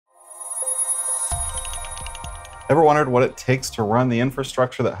Ever wondered what it takes to run the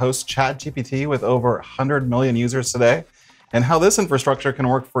infrastructure that hosts ChatGPT with over 100 million users today? And how this infrastructure can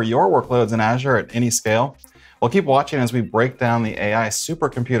work for your workloads in Azure at any scale? Well, keep watching as we break down the AI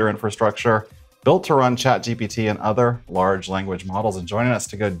supercomputer infrastructure built to run ChatGPT and other large language models. And joining us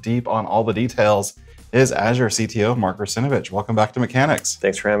to go deep on all the details is Azure CTO Mark Russinovich. Welcome back to Mechanics.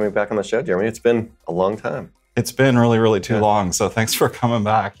 Thanks for having me back on the show, Jeremy. It's been a long time. It's been really too long. So thanks for coming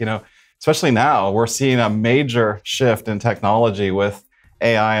back. Especially now, we're seeing a major shift in technology with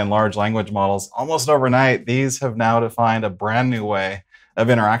AI and large language models. Almost overnight, these have now defined a brand new way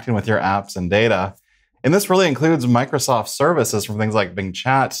of interacting with your apps and data. And this really includes Microsoft services from things like Bing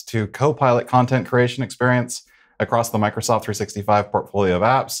Chat to Copilot content creation experience across the Microsoft 365 portfolio of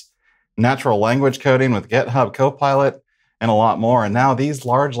apps, natural language coding with GitHub Copilot, and a lot more. And now these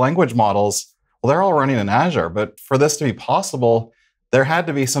large language models, well, they're all running in Azure. But for this to be possible, there had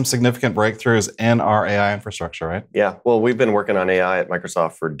to be some significant breakthroughs in our AI infrastructure, right? Yeah, well, we've been working on AI at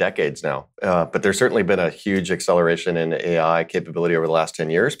Microsoft for decades now, but there's certainly been a huge acceleration in AI capability over the last 10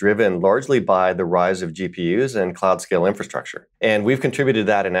 years, driven largely by the rise of GPUs and cloud scale infrastructure. And we've contributed to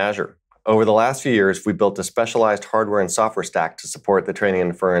that in Azure. Over the last few years, we built a specialized hardware and software stack to support the training and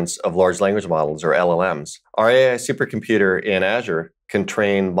inference of large language models, or LLMs. Our AI supercomputer in Azure can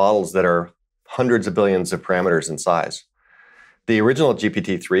train models that are hundreds of billions of parameters in size. The original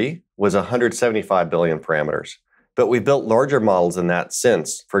GPT-3 was 175 billion parameters, but we built larger models than that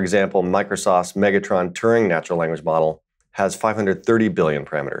since. For example, Microsoft's Megatron Turing natural language model has 530 billion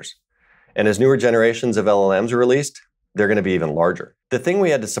parameters. And as newer generations of LLMs are released, they're going to be even larger. The thing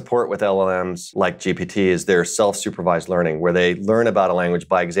we had to support with LLMs like GPT is their self-supervised learning, where they learn about a language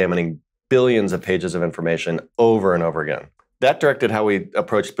by examining billions of pages of information over and over again. That directed how we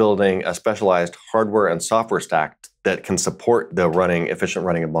approached building a specialized hardware and software stack that can support the efficient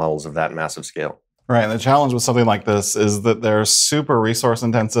running of models of that massive scale. Right, and the challenge with something like this is that they're super resource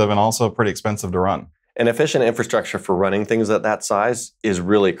intensive and also pretty expensive to run. An efficient infrastructure for running things at that size is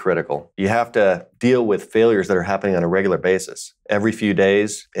really critical. You have to deal with failures that are happening on a regular basis. Every few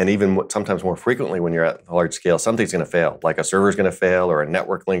days, and even sometimes more frequently when you're at a large scale, something's going to fail. Like a server's going to fail or a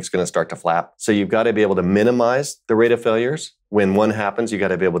network link's going to start to flap. So you've got to be able to minimize the rate of failures. When one happens, you got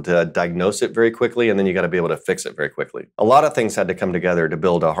to be able to diagnose it very quickly, and then you got to be able to fix it very quickly. A lot of things had to come together to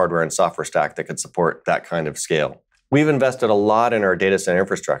build a hardware and software stack that could support that kind of scale. We've invested a lot in our data center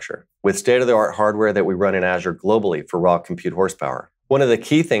infrastructure with state-of-the-art hardware that we run in Azure globally for raw compute horsepower. One of the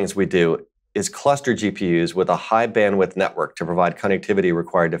key things we do is cluster GPUs with a high bandwidth network to provide connectivity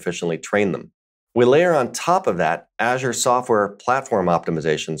required to efficiently train them. We layer on top of that Azure software platform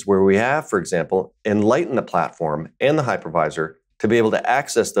optimizations, where we have, for example, enlightened the platform and the hypervisor to be able to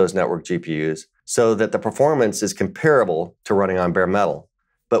access those network GPUs so that the performance is comparable to running on bare metal,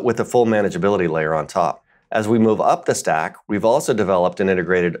 but with a full manageability layer on top. As we move up the stack, we've also developed and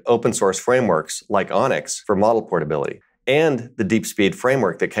integrated open source frameworks like Onyx for model portability, and the DeepSpeed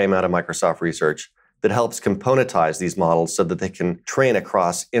framework that came out of Microsoft Research that helps componentize these models so that they can train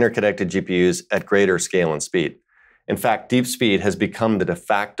across interconnected GPUs at greater scale and speed. In fact, DeepSpeed has become the de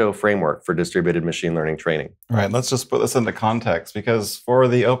facto framework for distributed machine learning training. Right, let's just put this into context, because for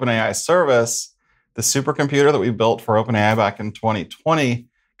the OpenAI service, the supercomputer that we built for OpenAI back in 2020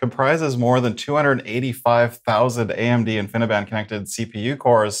 comprises more than 285,000 AMD InfiniBand connected CPU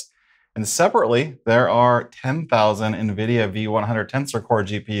cores. And separately, there are 10,000 NVIDIA V100 Tensor Core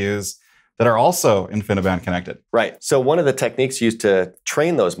GPUs that are also InfiniBand connected. Right. So one of the techniques used to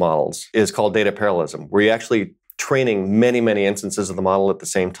train those models is called data parallelism, where you're actually training many instances of the model at the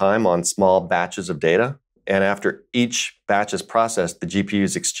same time on small batches of data. And after each batch is processed, the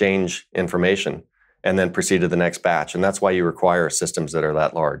GPUs exchange information and then proceed to the next batch. And that's why you require systems that are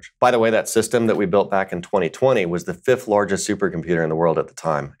that large. By the way, that system that we built back in 2020 was the 5th largest supercomputer in the world at the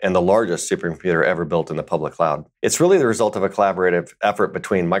time, and the largest supercomputer ever built in the public cloud. It's really the result of a collaborative effort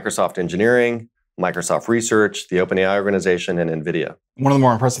between Microsoft engineering, Microsoft Research, the OpenAI organization, and NVIDIA. One of the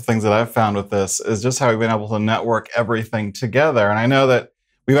more impressive things that I've found with this is just how we've been able to network everything together. And I know that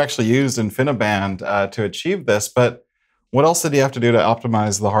we've actually used InfiniBand to achieve this, but what else did you have to do to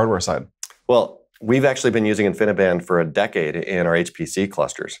optimize the hardware side? Well, we've actually been using InfiniBand for a decade in our HPC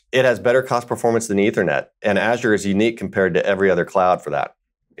clusters. It has better cost performance than Ethernet, and Azure is unique compared to every other cloud for that.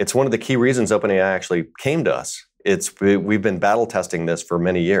 It's one of the key reasons OpenAI actually came to us. We've been battle testing this for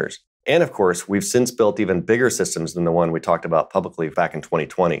many years. And of course, we've since built even bigger systems than the one we talked about publicly back in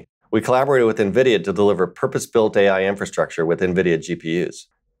 2020. We collaborated with NVIDIA to deliver purpose-built AI infrastructure with NVIDIA GPUs.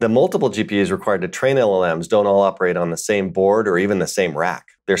 The multiple GPUs required to train LLMs don't all operate on the same board or even the same rack.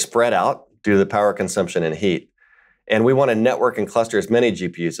 They're spread out due to the power consumption and heat. And we want to network and cluster as many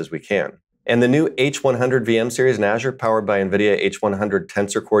GPUs as we can. And the new H100 VM series in Azure, powered by NVIDIA H100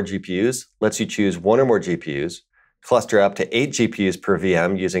 Tensor Core GPUs, lets you choose one or more GPUs, cluster up to 8 GPUs per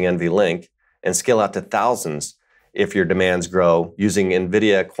VM using NVLink, and scale out to thousands if your demands grow using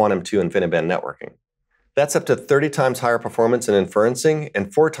NVIDIA Quantum 2 InfiniBand networking. That's up to 30 times higher performance in inferencing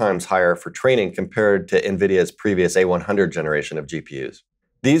and 4 times higher for training compared to NVIDIA's previous A100 generation of GPUs.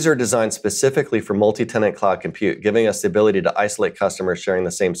 These are designed specifically for multi-tenant cloud compute, giving us the ability to isolate customers sharing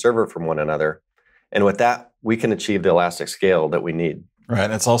the same server from one another. And with that, we can achieve the elastic scale that we need. Right.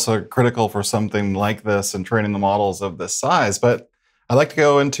 And it's also critical for something like this and training the models of this size. But I'd like to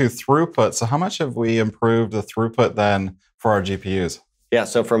go into throughput. So how much have we improved the throughput then for our GPUs? Yeah,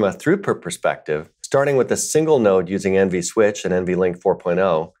 so from a throughput perspective, starting with a single node using NVSwitch and NVLink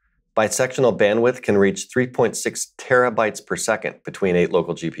 4.0, bisectional bandwidth can reach 3.6 terabytes per second between 8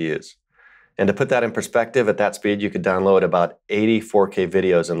 local GPUs. And to put that in perspective, at that speed, you could download about 80 4K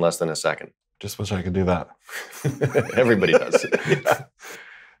videos in less than a second. Just wish I could do that. Everybody does.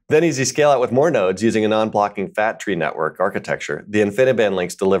 Then as you scale out with more nodes using a non-blocking fat tree network architecture, the InfiniBand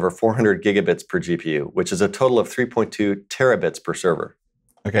links deliver 400 gigabits per GPU, which is a total of 3.2 terabits per server.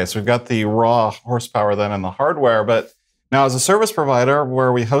 Okay, so we've got the raw horsepower then in the hardware, but now as a service provider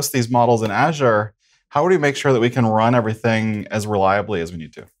where we host these models in Azure, how would we make sure that we can run everything as reliably as we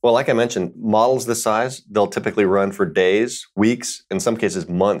need to? Well, like I mentioned, models this size, they'll typically run for days, weeks, in some cases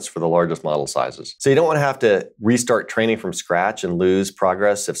months for the largest model sizes. So you don't want to have to restart training from scratch and lose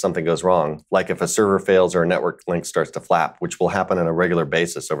progress if something goes wrong, like if a server fails or a network link starts to flap, which will happen on a regular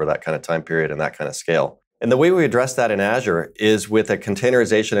basis over that kind of time period and that kind of scale. And the way we address that in Azure is with a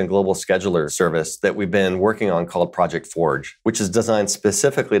containerization and global scheduler service that we've been working on called Project Forge, which is designed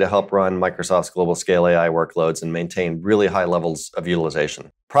specifically to help run Microsoft's global scale AI workloads and maintain really high levels of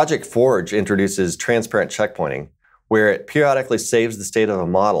utilization. Project Forge introduces transparent checkpointing, where it periodically saves the state of a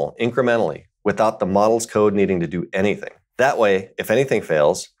model incrementally without the model's code needing to do anything. That way, if anything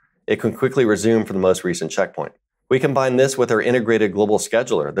fails, it can quickly resume for the most recent checkpoint. We combine this with our integrated global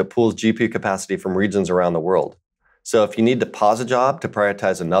scheduler that pools GPU capacity from regions around the world. So if you need to pause a job to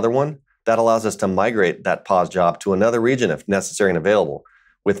prioritize another one, that allows us to migrate that paused job to another region if necessary and available,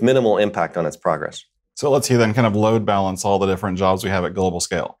 with minimal impact on its progress. So it lets you then kind of load balance all the different jobs we have at global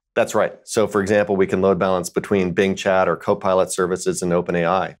scale. That's right. So for example, we can load balance between Bing Chat or Copilot services and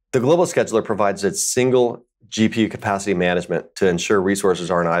OpenAI. The global scheduler provides its single GPU capacity management to ensure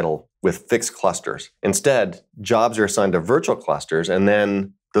resources aren't idle with fixed clusters. Instead, jobs are assigned to virtual clusters, and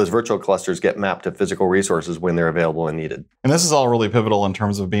then those virtual clusters get mapped to physical resources when they're available and needed. And this is all really pivotal in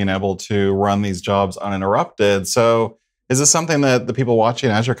terms of being able to run these jobs uninterrupted. So is this something that the people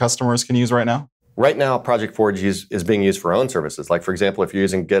watching, Azure customers, can use right now? Right now, Project Forge is being used for our own services. Like, for example, if you're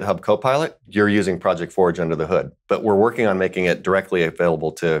using GitHub Copilot, you're using Project Forge under the hood. But we're working on making it directly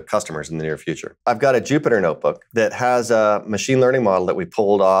available to customers in the near future. I've got a Jupyter notebook that has a machine learning model that we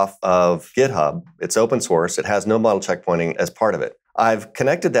pulled off of GitHub. It's open source. It has no model checkpointing as part of it. I've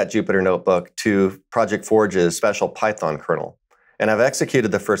connected that Jupyter notebook to Project Forge's special Python kernel. And I've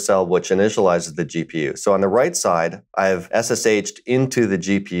executed the first cell, which initializes the GPU. So on the right side, I've SSH'd into the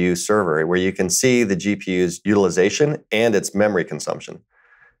GPU server where you can see the GPU's utilization and its memory consumption.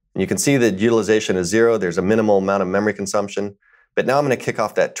 And you can see that utilization is 0. There's a minimal amount of memory consumption. But now I'm going to kick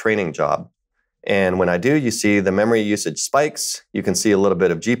off that training job. And when I do, you see the memory usage spikes. You can see a little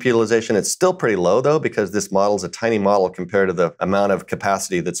bit of GPU utilization. It's still pretty low, though, because this model is a tiny model compared to the amount of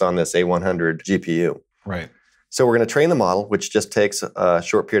capacity that's on this A100 GPU. Right. So we're going to train the model, which just takes a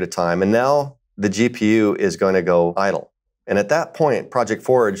short period of time. And now the GPU is going to go idle. And at that point, Project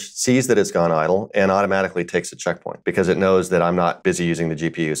Forge sees that it's gone idle and automatically takes a checkpoint because it knows that I'm not busy using the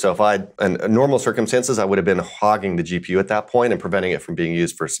GPU. So if in normal circumstances, I would have been hogging the GPU at that point and preventing it from being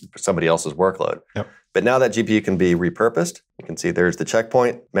used for somebody else's workload. Yep. But now that GPU can be repurposed. You can see there's the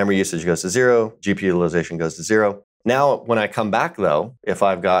checkpoint. Memory usage goes to 0. GPU utilization goes to 0. Now, when I come back, though, if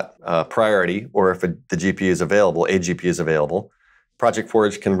I've got priority or if the GPU is available, a GPU is available, Project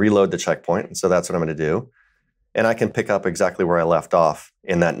Forge can reload the checkpoint. And so that's what I'm going to do. And I can pick up exactly where I left off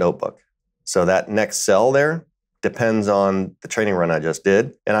in that notebook. So that next cell there depends on the training run I just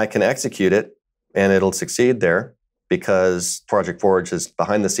did. And I can execute it, and it'll succeed there because Project Forge is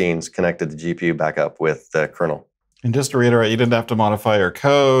behind the scenes connected the GPU back up with the kernel. And just to reiterate, you didn't have to modify your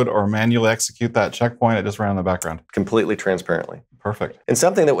code or manually execute that checkpoint. It just ran in the background. Completely transparently. Perfect. And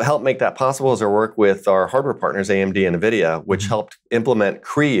something that will help make that possible is our work with our hardware partners, AMD and NVIDIA, which helped implement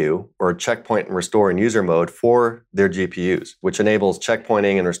CREU, or checkpoint and restore in user mode, for their GPUs, which enables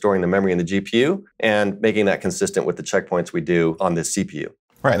checkpointing and restoring the memory in the GPU and making that consistent with the checkpoints we do on the CPU.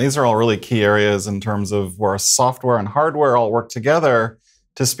 Right. These are all really key areas in terms of where software and hardware all work together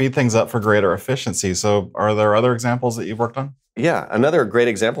to speed things up for greater efficiency. So are there other examples that you've worked on? Yeah, another great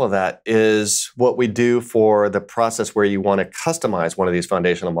example of that is what we do for the process where you want to customize one of these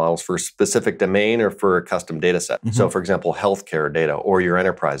foundational models for a specific domain or for a custom data set. So for example, healthcare data or your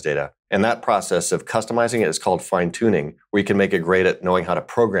enterprise data. And that process of customizing it is called fine-tuning, where you can make it great at knowing how to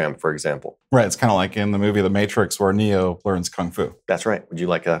program, for example. Right, it's kind of like in the movie The Matrix where Neo learns Kung Fu. That's right. Would you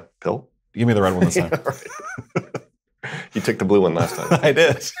like a pill? Give me the red one this time. You took the blue one last time. I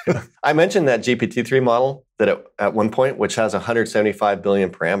did. I mentioned that GPT-3 model that at one point, which has 175 billion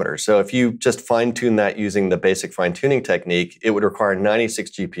parameters. So if you just fine-tune that using the basic fine-tuning technique, it would require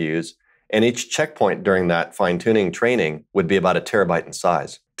 96 GPUs, and each checkpoint during that fine-tuning training would be about 1 terabyte in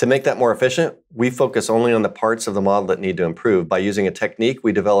size. To make that more efficient, we focus only on the parts of the model that need to improve by using a technique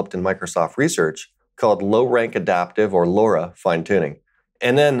we developed in Microsoft Research called low-rank adaptive, or LoRA, fine-tuning.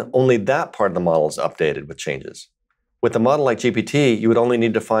 And then only that part of the model is updated with changes. With a model like GPT, you would only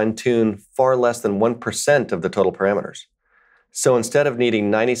need to fine-tune far less than 1% of the total parameters. So instead of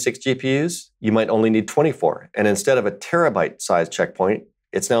needing 96 GPUs, you might only need 24. And instead of 1 terabyte size checkpoint,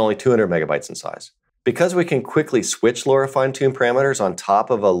 it's now only 200 megabytes in size. Because we can quickly switch LoRA fine-tuned parameters on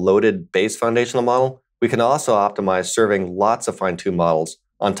top of a loaded base foundational model, we can also optimize serving lots of fine-tuned models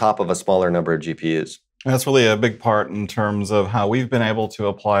on top of a smaller number of GPUs. And that's really a big part in terms of how we've been able to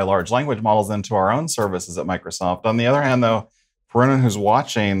apply large language models into our own services at Microsoft. On the other hand, though, for anyone who's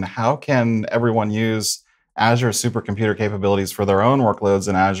watching, how can everyone use Azure supercomputer capabilities for their own workloads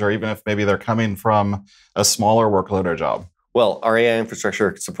in Azure, even if maybe they're coming from a smaller workload or job? Well, our AI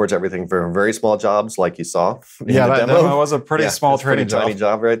infrastructure supports everything from very small jobs, like you saw in the that demo was a pretty small trading job. Tiny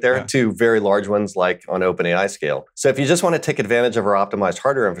job right there, to very large ones like on OpenAI scale. So if you just want to take advantage of our optimized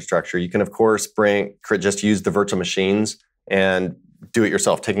hardware infrastructure, you can, of course, just use the virtual machines and do it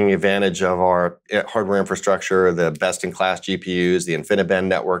yourself, taking advantage of our hardware infrastructure, the best-in-class GPUs, the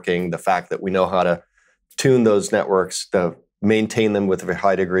InfiniBand networking, the fact that we know how to tune those networks to maintain them with a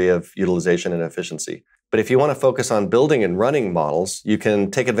high degree of utilization and efficiency. But if you want to focus on building and running models, you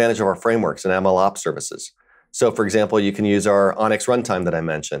can take advantage of our frameworks and MLOps services. So for example, you can use our Onyx runtime that I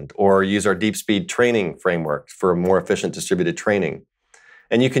mentioned, or use our deep speed training framework for more efficient distributed training.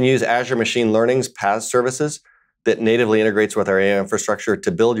 And you can use Azure Machine Learning's PaaS services that natively integrates with our AI infrastructure to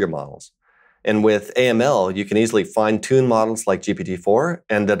build your models. And with AML, you can easily fine-tune models like GPT-4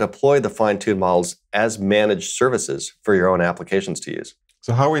 and deploy the fine-tuned models as managed services for your own applications to use.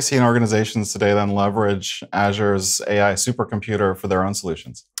 So how are we seeing organizations today then leverage Azure's AI supercomputer for their own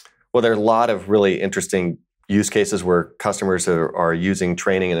solutions? Well, there are a lot of really interesting use cases where customers are using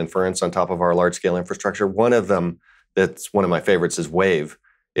training and inference on top of our large-scale infrastructure. One of them that's one of my favorites is Wayve.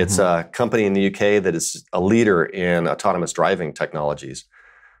 It's a company in the UK that is a leader in autonomous driving technologies.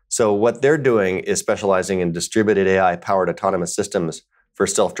 So what they're doing is specializing in distributed AI-powered autonomous systems for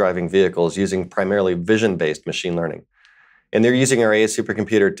self-driving vehicles using primarily vision-based machine learning. And they're using our AI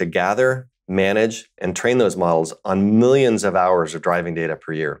supercomputer to gather, manage, and train those models on millions of hours of driving data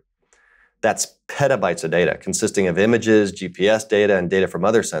per year. That's petabytes of data consisting of images, GPS data, and data from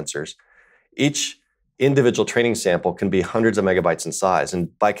other sensors. Each individual training sample can be hundreds of megabytes in size.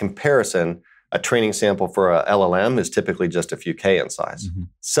 And by comparison, a training sample for a LLM is typically just a few K in size.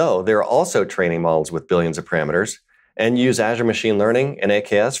 So they're also training models with billions of parameters and use Azure Machine Learning and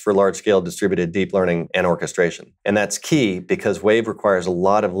AKS for large-scale distributed deep learning and orchestration. And that's key because Wayve requires a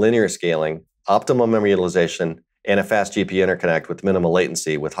lot of linear scaling, optimal memory utilization, and a fast GPU interconnect with minimal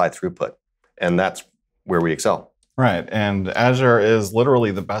latency with high throughput. And that's where we excel. Right, and Azure is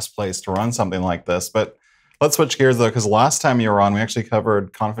literally the best place to run something like this. But let's switch gears though, because last time you were on, we actually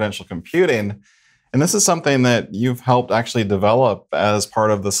covered confidential computing. And this is something that you've helped actually develop as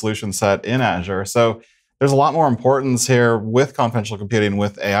part of the solution set in Azure. So there's a lot more importance here with confidential computing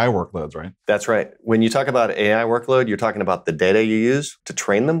with AI workloads, right? That's right. When you talk about AI workload, you're talking about the data you use to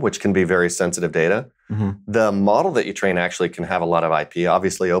train them, which can be very sensitive data. The model that you train actually can have a lot of IP.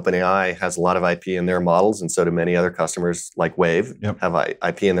 Obviously, OpenAI has a lot of IP in their models, and so do many other customers like Wayve have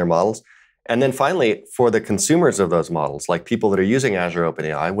IP in their models. And then finally, for the consumers of those models, like people that are using Azure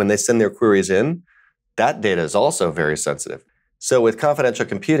OpenAI, when they send their queries in, that data is also very sensitive. So with confidential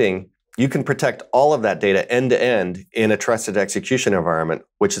computing, you can protect all of that data end-to-end in a trusted execution environment,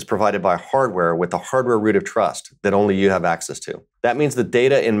 which is provided by hardware with a hardware root of trust that only you have access to. That means the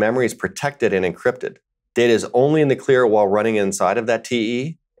data in memory is protected and encrypted. Data is only in the clear while running inside of that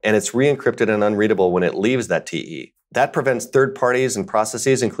TE, and it's re-encrypted and unreadable when it leaves that TE. That prevents third parties and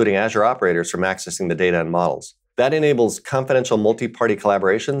processes, including Azure operators, from accessing the data and models. That enables confidential multi-party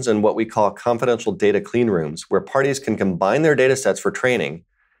collaborations and what we call confidential data clean rooms, where parties can combine their data sets for training,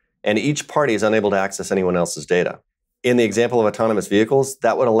 and each party is unable to access anyone else's data. In the example of autonomous vehicles,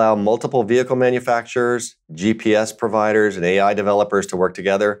 that would allow multiple vehicle manufacturers, GPS providers, and AI developers to work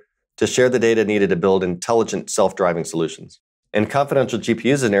together to share the data needed to build intelligent self-driving solutions. And confidential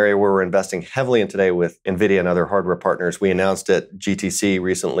GPUs is an area where we're investing heavily in today with NVIDIA and other hardware partners. We announced at GTC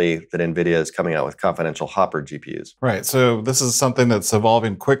recently that NVIDIA is coming out with confidential Hopper GPUs. Right. So this is something that's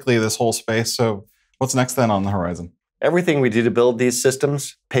evolving quickly, this whole space. So what's next then on the horizon? Everything we do to build these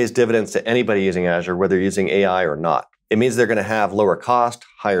systems pays dividends to anybody using Azure, whether you're using AI or not. It means they're going to have lower cost,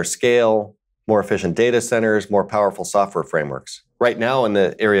 higher scale, more efficient data centers, more powerful software frameworks. Right now in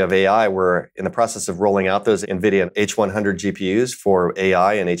the area of AI, we're in the process of rolling out those NVIDIA H100 GPUs for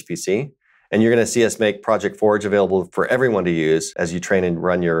AI and HPC. And you're going to see us make Project Forge available for everyone to use as you train and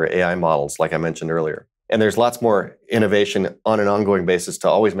run your AI models, like I mentioned earlier. And there's lots more innovation on an ongoing basis to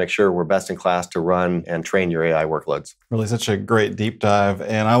always make sure we're best in class to run and train your AI workloads. Really such a great deep dive.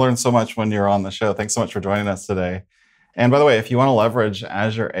 And I learned so much when you were on the show. Thanks so much for joining us today. And by the way, if you want to leverage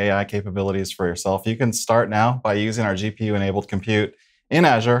Azure AI capabilities for yourself, you can start now by using our GPU-enabled compute in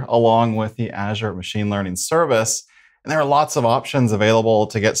Azure along with the Azure Machine Learning Service. And there are lots of options available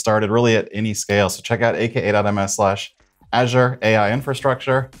to get started really at any scale. So check out aka.ms/Azure AI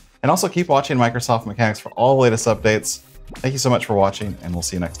Infrastructure. And also keep watching Microsoft Mechanics for all the latest updates. Thank you so much for watching, and we'll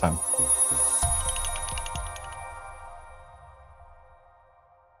see you next time.